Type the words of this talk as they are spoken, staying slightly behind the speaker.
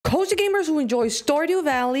cozy gamers who enjoy Stardew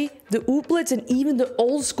Valley, the Ooblets, and even the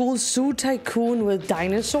old school Zoo Tycoon with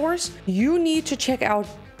dinosaurs, you need to check out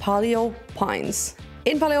Paleo Pines.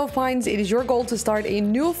 In Paleo Pines, it is your goal to start a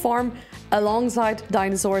new farm alongside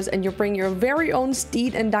dinosaurs, and you bring your very own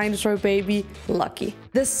steed and dinosaur baby, Lucky.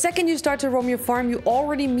 The second you start to roam your farm, you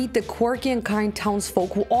already meet the quirky and kind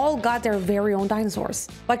townsfolk who all got their very own dinosaurs.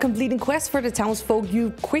 By completing quests for the townsfolk,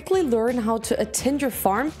 you quickly learn how to attend your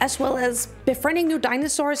farm, as well as befriending new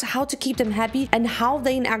dinosaurs, how to keep them happy, and how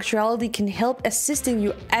they in actuality can help assisting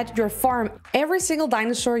you at your farm. Every single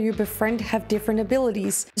dinosaur you befriend have different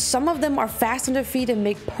abilities. Some of them are fast on their feet and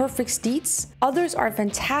make perfect steeds. Others are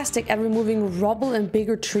fantastic at removing rubble and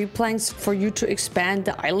bigger tree planks for you to expand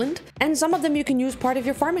the island. And some of them you can use part of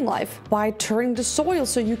your farming life by turning the soil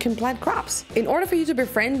so you can plant crops. In order for you to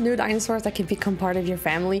befriend new dinosaurs that can become part of your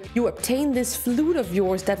family, you obtain this flute of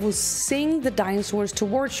yours that will sing the dinosaurs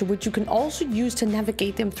towards you, which you can also use to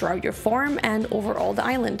navigate them throughout your farm and overall the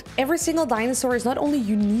island. Every single dinosaur is not only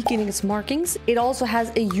unique in its markings, it also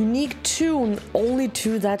has a unique tune only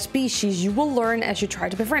to that species you will learn as you try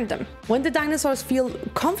to befriend them. When the dinosaurs feel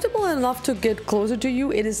comfortable enough to get closer to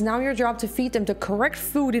you, it is now your job to feed them the correct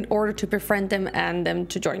food in order to befriend them and them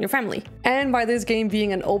to join your family. And by this game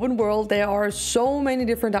being an open world, there are so many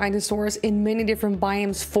different dinosaurs in many different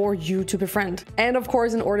biomes for you to befriend. And of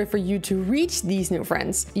course, in order for you to reach these new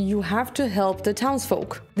friends, you have to help the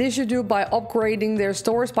townsfolk. This you do by upgrading their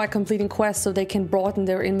stores by completing quests so they can broaden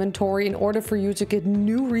their inventory. In order for you to get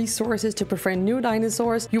new resources to befriend new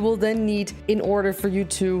dinosaurs, you will then need in order for you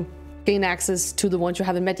to gain access to the ones you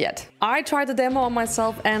haven't met yet. I tried the demo on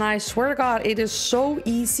myself and I swear to God, it is so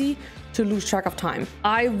easy to lose track of time.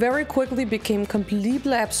 I very quickly became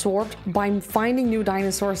completely absorbed by finding new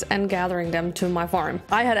dinosaurs and gathering them to my farm.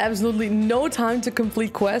 I had absolutely no time to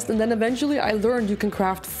complete quests, and then eventually I learned you can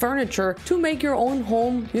craft furniture to make your own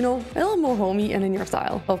home, you know, a little more homey and in your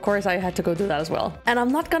style. Of course, I had to go do that as well. And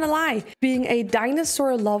I'm not gonna lie, being a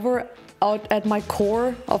dinosaur lover out at my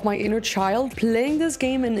core of my inner child, playing this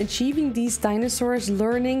game and achieving these dinosaurs,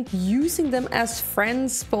 learning, using them as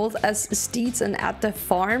friends, both as steeds and at the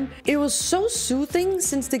farm, it was so soothing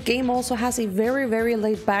since the game also has a very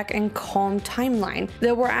laid back and calm timeline.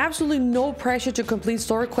 There were absolutely no pressure to complete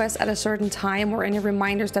story quests at a certain time or any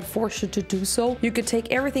reminders that forced you to do so. You could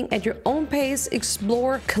take everything at your own pace,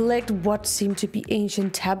 explore, collect what seemed to be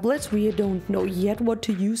ancient tablets we don't know yet what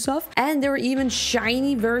to use of, and there are even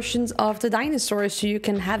shiny versions of the dinosaurs, so you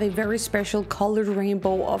can have a very special colored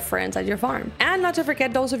rainbow of friends at your farm. And not to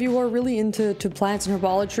forget those of you who are really into plants and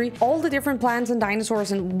herbology, all the different plants and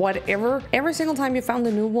dinosaurs and whatever, every single time you found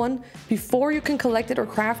a new one, before you can collect it or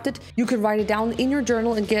craft it, you could write it down in your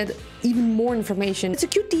journal and get even more information. It's a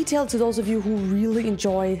cute detail to those of you who really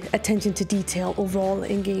enjoy attention to detail overall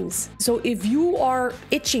in games. So if you are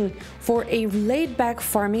itching for a laid-back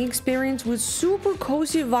farming experience with super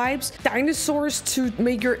cozy vibes, dinosaurs to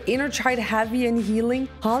make your inner child happy and healing,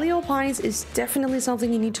 Paleo Pines is definitely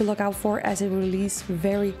something you need to look out for as it will release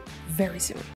very soon.